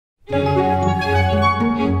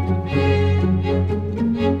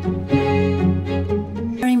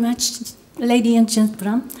Very much, ladies and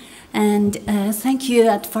gentlemen, and thank you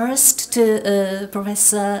at first to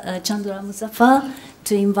Professor Chandra Muzaffar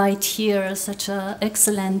to invite here such an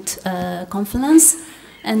excellent conference.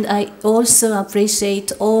 And I also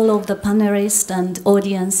appreciate all of the panelists and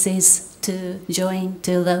audiences to join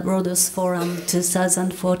to the Rhodes Forum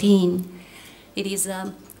 2014. It is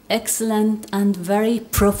an excellent and very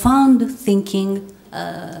profound thinking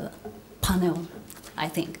panel, I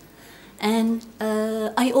think. And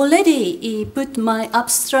I already put my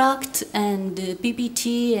abstract and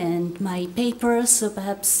PPT and my papers, so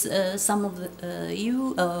perhaps some of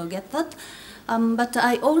you get that. But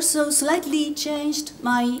I also slightly changed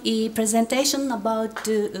my presentation about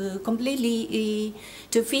completely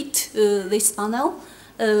to fit this panel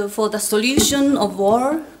for the solution of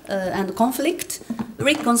war and conflict,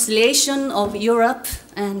 reconciliation of Europe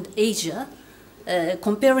and Asia,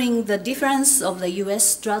 comparing the difference of the US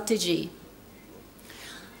strategy.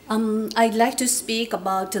 I'd like to speak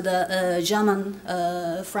about the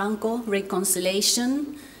German-Franco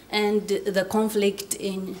reconciliation and the conflict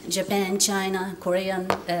in Japan, China, Korean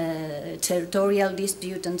territorial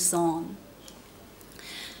dispute, and so on.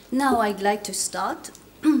 Now I'd like to start.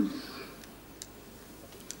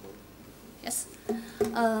 Yes.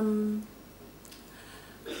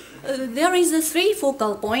 There is a three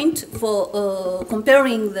focal point for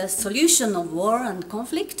comparing the solution of war and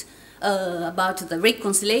conflict about the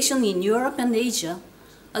reconciliation in Europe and Asia.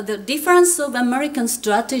 The difference of American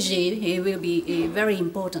strategy will be very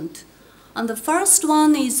important. And the first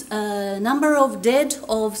one is number of dead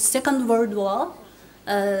of Second World War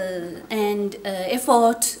and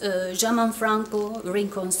effort German-Franco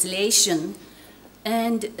reconciliation.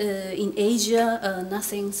 And in Asia,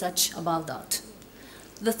 nothing such about that.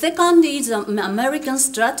 The second is American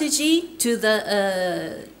strategy to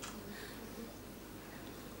the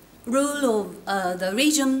rule of the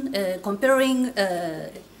region, comparing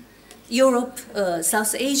Europe,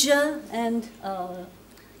 South Asia, and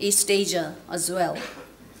East Asia as well.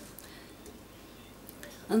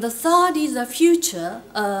 And the third is the future,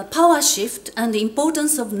 power shift and the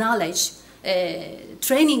importance of knowledge,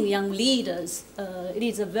 training young leaders. It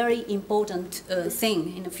is a very important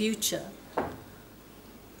thing in the future.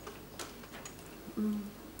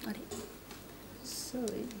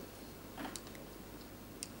 Sorry.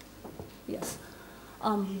 Yes.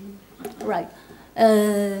 Right.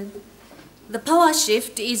 The power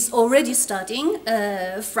shift is already starting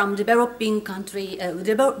from developed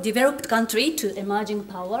country to emerging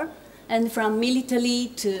power, and from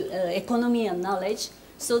military to economy and knowledge.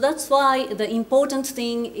 So that's why the important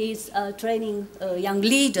thing is training young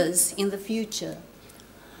leaders in the future.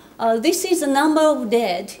 This is the number of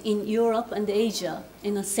dead in Europe and Asia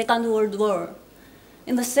in the Second World War.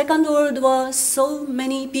 In the Second World War, so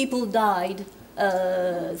many people died,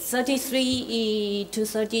 33 to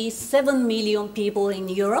 37 million people in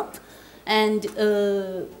Europe, and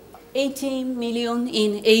 18 million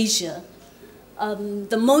in Asia.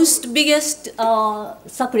 The most biggest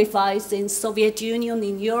sacrifice in Soviet Union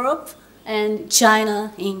in Europe and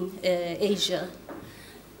China in Asia.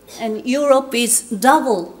 And Europe is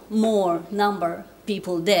double more number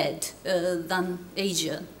people dead than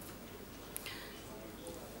Asia.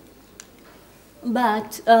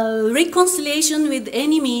 But reconciliation with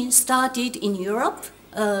enemy started in Europe,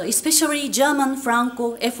 especially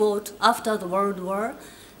German-Franco effort after the World War,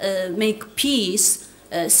 make peace,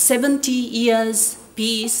 70 years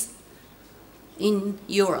peace in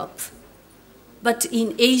Europe. But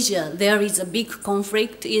in Asia, there is a big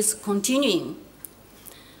conflict is continuing.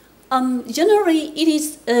 Generally, it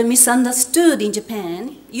is misunderstood in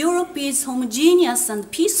Japan. Europe is homogeneous and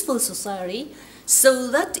peaceful society, so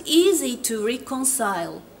that easy to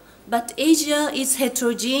reconcile. But Asia is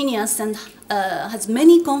heterogeneous and has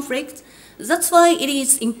many conflicts. That's why it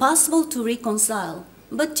is impossible to reconcile.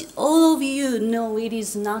 But all of you know it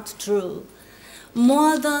is not true.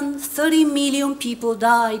 More than 30 million people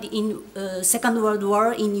died in Second World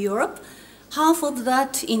War in Europe. Half of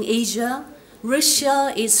that in Asia.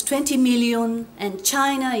 Russia is 20 million and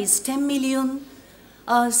China is 10 million.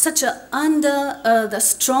 Under the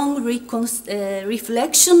strong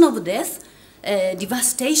reflection of death,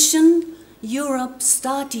 devastation, Europe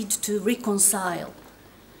started to reconcile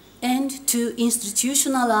and to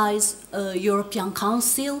institutionalize European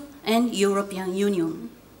Council and European Union.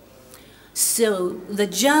 So the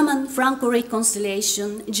German-Franco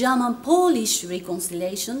reconciliation, German-Polish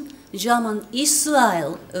reconciliation,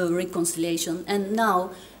 German-Israel reconciliation, and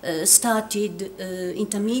now started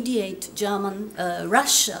intermediate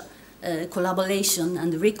German-Russia collaboration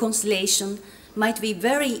and reconciliation might be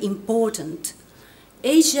very important.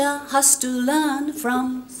 Asia has to learn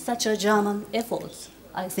from such a German efforts,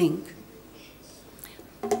 I think.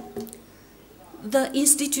 The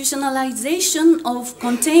institutionalization of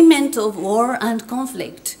containment of war and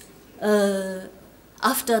conflict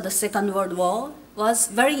after the Second World War was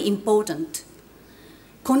very important.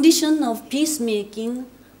 Condition of peacemaking,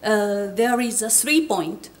 there is a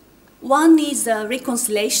 3-point. One is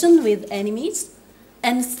reconciliation with enemies,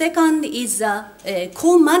 and second is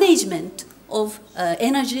co-management of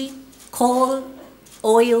energy, coal,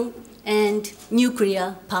 oil, and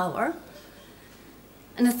nuclear power.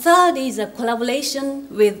 And the third is a collaboration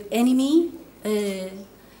with enemy,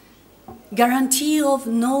 guarantee of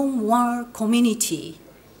no war community.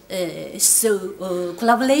 So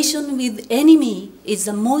collaboration with enemy is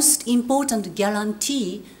the most important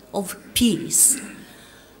guarantee of peace.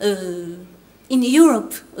 In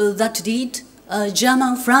Europe, that did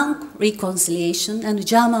German-Franc reconciliation and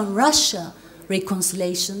German-Russia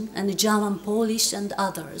reconciliation and German-Polish and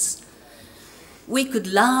others. We could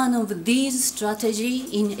learn of this strategy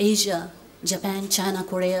in Asia, Japan, China,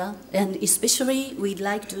 Korea, and especially we'd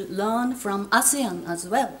like to learn from ASEAN as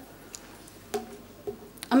well.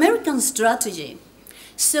 American strategy.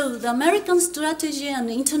 So the American strategy and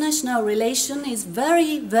international relation is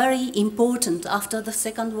very, very important after the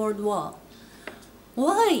Second World War.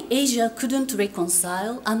 Why Asia couldn't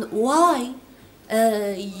reconcile and why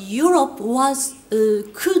Europe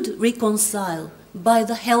could reconcile by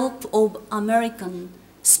the help of American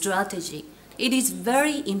strategy. It is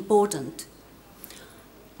very important.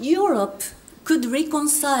 Europe could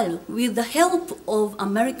reconcile with the help of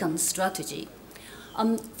American strategy.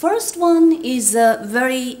 First one is a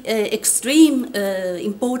very extreme,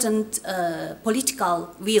 important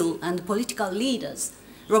political will and political leaders.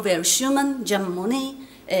 Robert Schuman, Jean Monnet,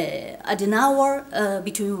 Adenauer,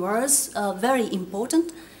 between wars, very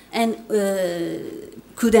important. And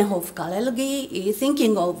Coudenhove-Kalergi,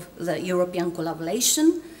 thinking of the European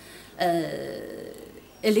collaboration,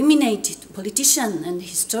 eliminated politician and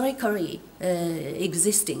historically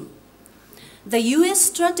existing. The US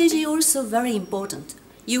strategy also very important.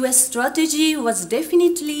 US strategy was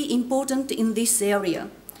definitely important in this area.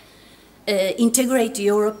 Integrate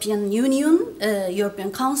European Union,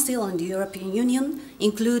 European Council and European Union,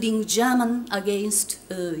 including German against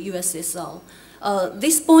USSR.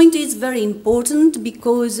 This point is very important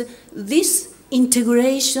because this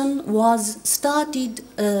integration was started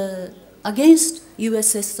against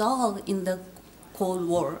USSR in the Cold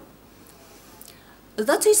War.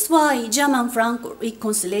 That is why German-Franc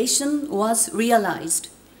reconciliation was realized.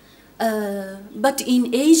 But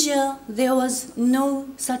in Asia, there was no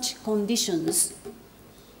such conditions.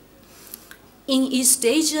 In East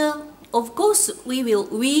Asia, of course, we will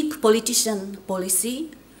weak politician policy.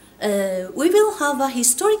 We will have a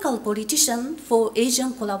historical politician for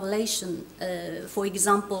Asian collaboration. For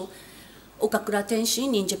example, Okakura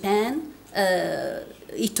Tenshin in Japan,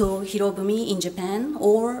 Ito Hirobumi in Japan,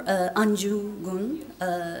 or Anju Gun,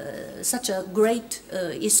 such a great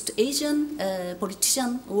East Asian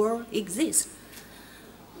politician will exist.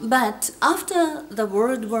 But after the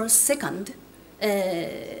World War II,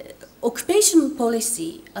 occupation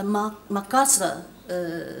policy, MacArthur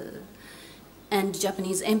and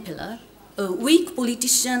Japanese emperor, weak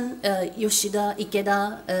politician Yoshida,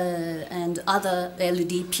 Ikeda, and other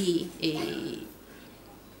LDP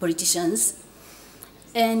politicians,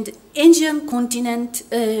 and Asian continent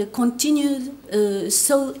continued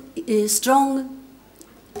so strong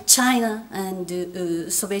China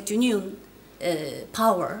and Soviet Union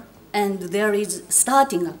power, and there is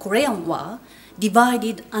starting a Korean War,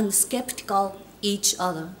 divided and skeptical each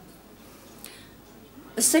other.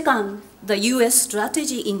 Second, the US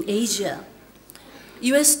strategy in Asia.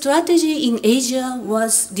 US strategy in Asia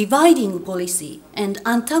was dividing policy and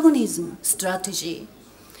antagonism strategy.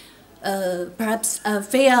 Perhaps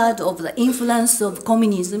feared of the influence of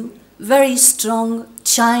communism, very strong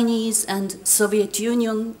Chinese and Soviet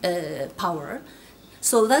Union power.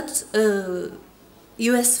 So that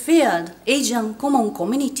US feared Asian common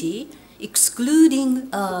community, excluding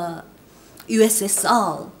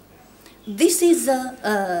USSR. This is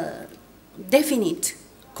a definite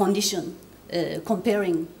condition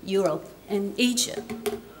comparing Europe and Asia.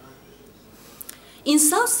 In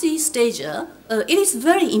Southeast Asia, it is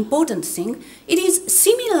very important thing. It is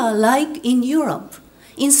similar like in Europe.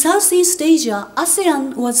 In Southeast Asia,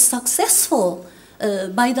 ASEAN was successful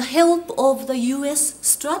by the help of the US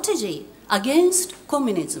strategy against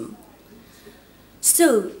communism.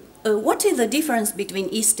 So, what is the difference between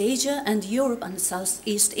East Asia and Europe and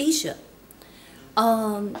Southeast Asia?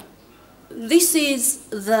 This is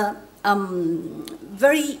the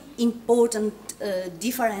very important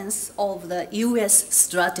difference of the US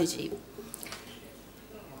strategy.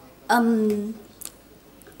 In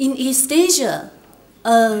East Asia,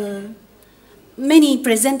 many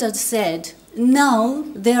presenters said, now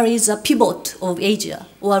there is a pivot of Asia,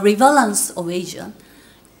 or a rebalance of Asia.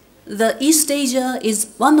 The East Asia is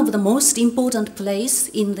one of the most important places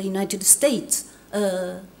in the United States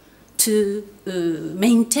to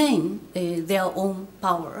maintain their own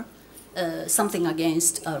power, something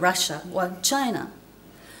against Russia or China.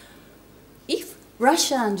 If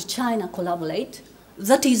Russia and China collaborate,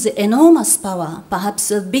 that is enormous power, perhaps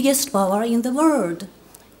the biggest power in the world.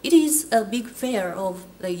 It is a big fear of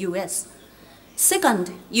the US.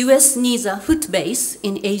 Second, US needs a foot base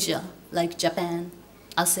in Asia, like Japan,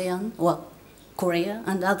 ASEAN, or Korea,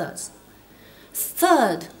 and others.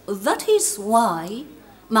 Third, that is why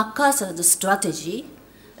MacArthur's strategy,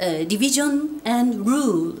 division and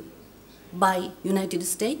rule by United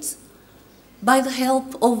States, by the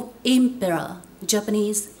help of emperor,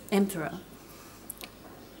 Japanese emperor.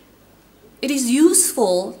 It is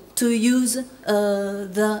useful to use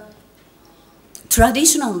the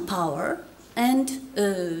traditional power and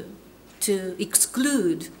to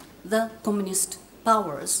exclude the communist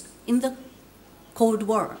powers in the Cold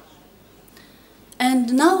War.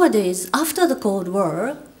 And nowadays, after the Cold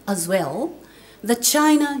War as well, the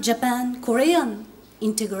China-Japan-Korean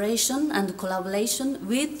integration and collaboration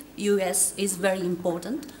with US is very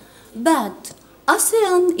important. But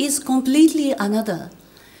ASEAN is completely another.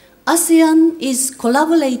 ASEAN is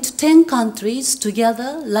collaborate 10 countries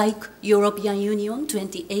together like European Union,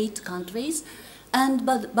 28 countries, and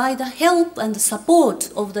by the help and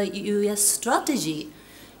support of the US strategy,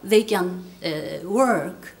 they can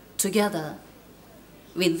work together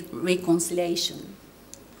with reconciliation.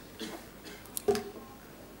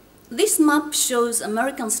 This map shows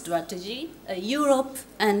American strategy, Europe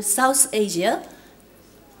and South Asia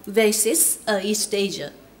versus East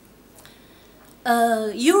Asia.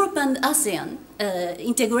 Europe and ASEAN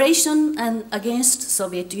integration and against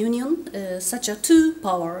Soviet Union, such a two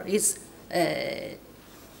power is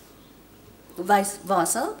vice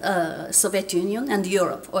versa, Soviet Union and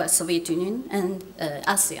Europe, or Soviet Union and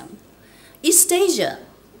ASEAN. East Asia,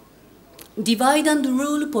 divide and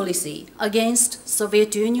rule policy against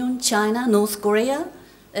Soviet Union, China, North Korea,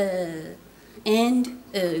 and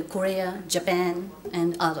Korea, Japan,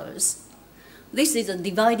 and others. This is a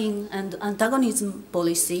dividing and antagonism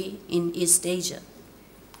policy in East Asia.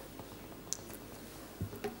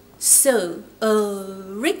 So,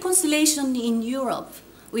 reconciliation in Europe,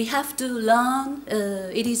 we have to learn,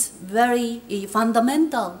 it is very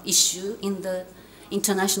fundamental issue in the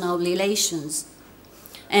international relations.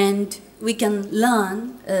 And we can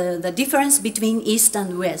learn the difference between East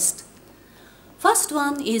and West. First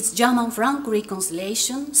one is German-Franco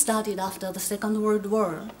reconciliation, started after the Second World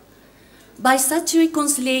War. By such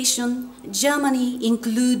reconciliation, Germany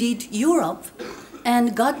included Europe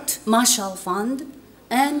and got Marshall Fund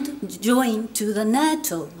and joined to the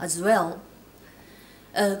NATO as well.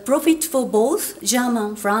 Profit for both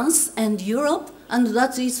German, France, and Europe, and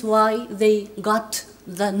that is why they got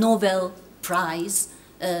the Nobel Prize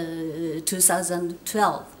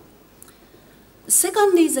 2012.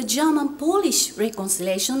 Second is the German-Polish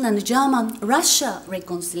reconciliation and German-Russia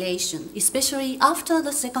reconciliation, especially after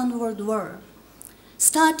the Second World War.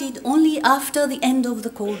 Started only after the end of the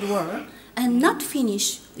Cold War and not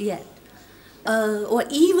finished yet. Or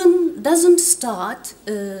even doesn't start,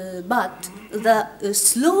 but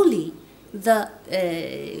slowly the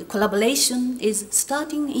collaboration is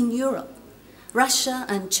starting in Europe. Russia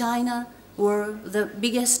and China were the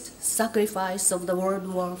biggest sacrifice of the World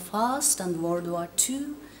War I and World War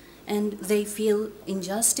II, and they feel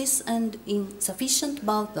injustice and insufficient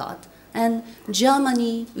about that. And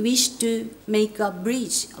Germany wished to make a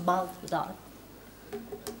bridge about that.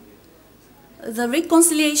 The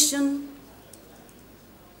reconciliation,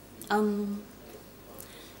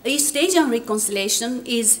 East Asian reconciliation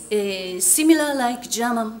is similar like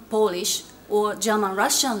German-Polish or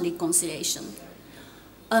German-Russian reconciliation.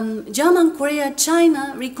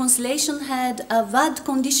 German-Korea-China reconciliation had a bad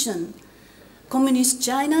condition. Communist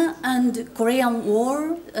China and Korean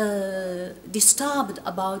War disturbed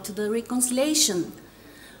about the reconciliation.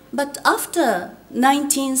 But after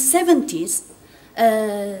 1970s,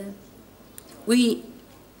 we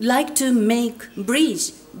like to make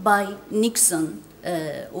bridge by Nixon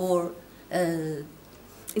or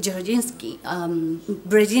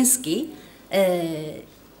Brzezinski,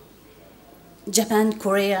 Japan,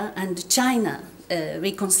 Korea, and China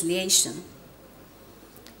reconciliation.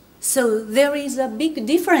 So there is a big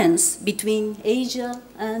difference between Asia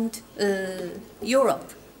and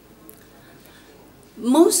Europe.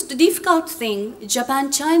 Most difficult thing,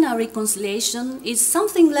 Japan-China reconciliation, is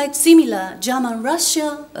something like similar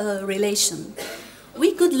German-Russia relation.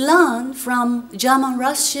 We could learn from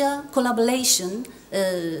German-Russia collaboration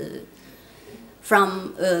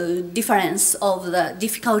from difference of the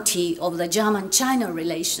difficulty of the German-China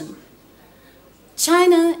relation.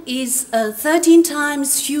 China is 13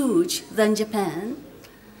 times huge than Japan,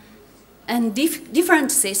 and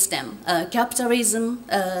different system, capitalism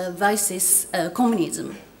versus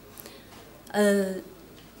communism. There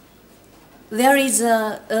is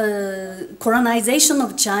a colonization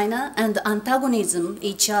of China and antagonism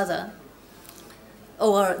each other,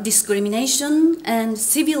 or discrimination and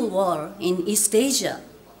civil war in East Asia.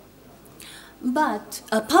 But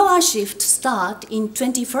a power shift started in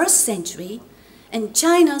 21st century, and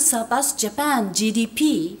China surpassed Japan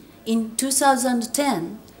GDP in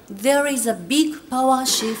 2010. There is a big power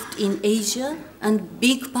shift in Asia and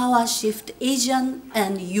big power shift Asian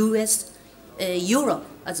and US, Europe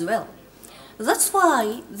as well. That's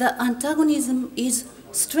why the antagonism is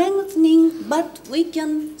strengthening, but we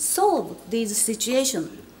can solve this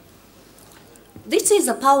situation. This is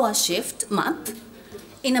a power shift map.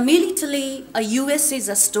 In a military, US is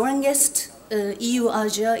the strongest,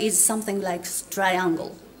 EU-Asia is something like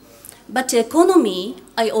triangle. But economy,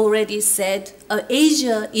 I already said,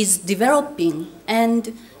 Asia is developing,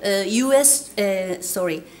 and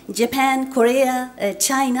Japan, Korea,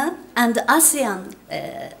 China, and ASEAN,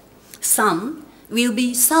 some will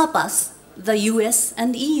be surpass the US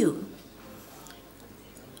and EU.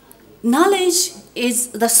 Knowledge is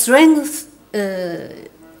the strength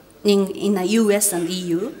in the US and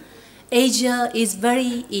EU. Asia is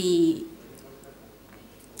very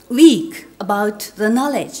weak about the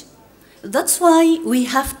knowledge. That's why we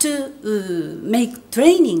have to make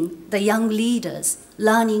training the young leaders,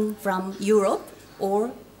 learning from Europe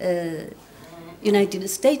or United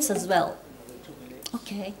States as well.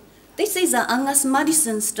 Okay, this is Angus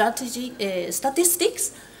Madison strategy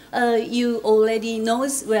statistics. You already know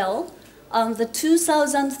as well. The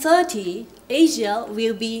 2030, Asia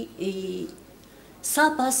will be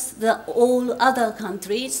surpass all other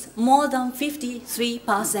countries more than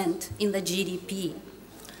 53% in the GDP.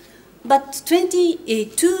 But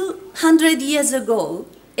 200 years ago,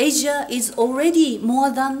 Asia is already more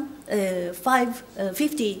than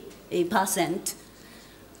 50%.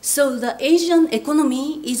 So the Asian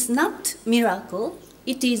economy is not miracle,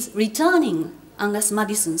 it is returning, Angus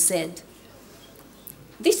Madison said.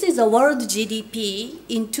 This is a world GDP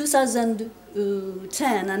in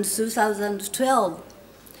 2010 and 2012.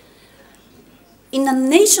 In a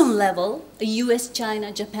nation level, US,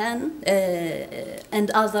 China, Japan,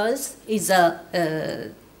 and others is a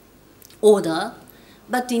order.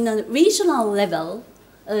 But in a regional level,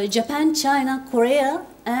 Japan, China, Korea,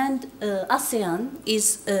 and ASEAN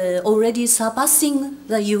is already surpassing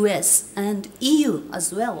the US and EU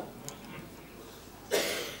as well.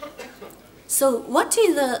 So what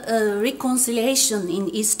is the reconciliation in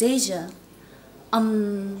East Asia?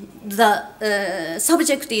 The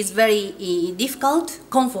subject is very difficult,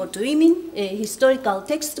 comfort women, a historical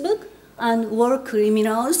textbook, and war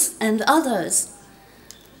criminals and others.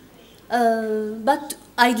 But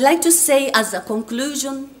I'd like to say as a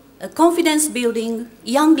conclusion, confidence building,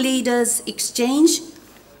 young leaders exchange,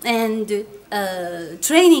 and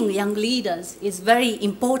training young leaders is very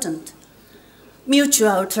important.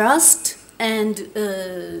 Mutual trust and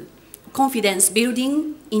confidence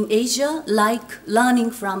building in Asia, like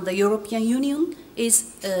learning from the European Union, is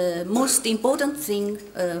most important thing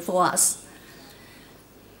for us.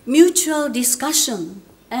 Mutual discussion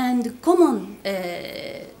and common,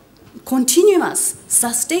 continuous,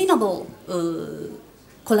 sustainable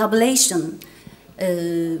collaboration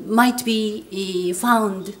might be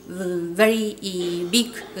found very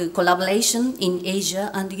big collaboration in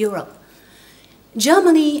Asia and Europe.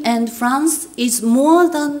 Germany and France is more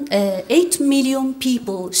than 8 million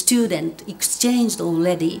people, student exchanged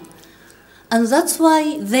already. And that's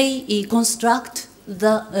why they construct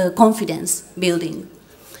the confidence building.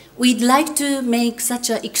 We'd like to make such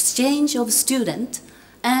an exchange of student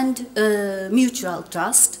and mutual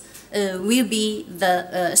trust will be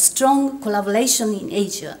the strong collaboration in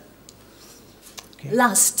Asia. Okay.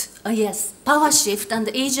 Last, yes, power shift and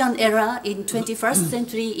the Asian era in 21st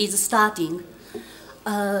century is starting.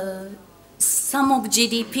 Some of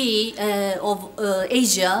GDP of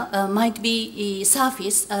Asia might be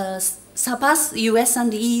surpass US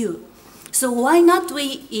and EU. So why not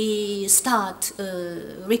we start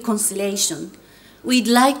reconciliation? We'd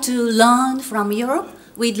like to learn from Europe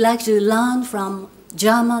we'd like to learn from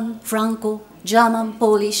German, Franco, German,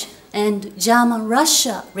 Polish, and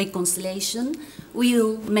German-Russia reconciliation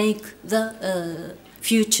will make the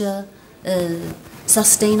future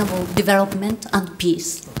sustainable development and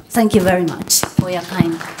peace. Thank you very much for your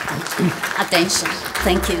kind attention.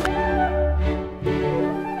 Thank you.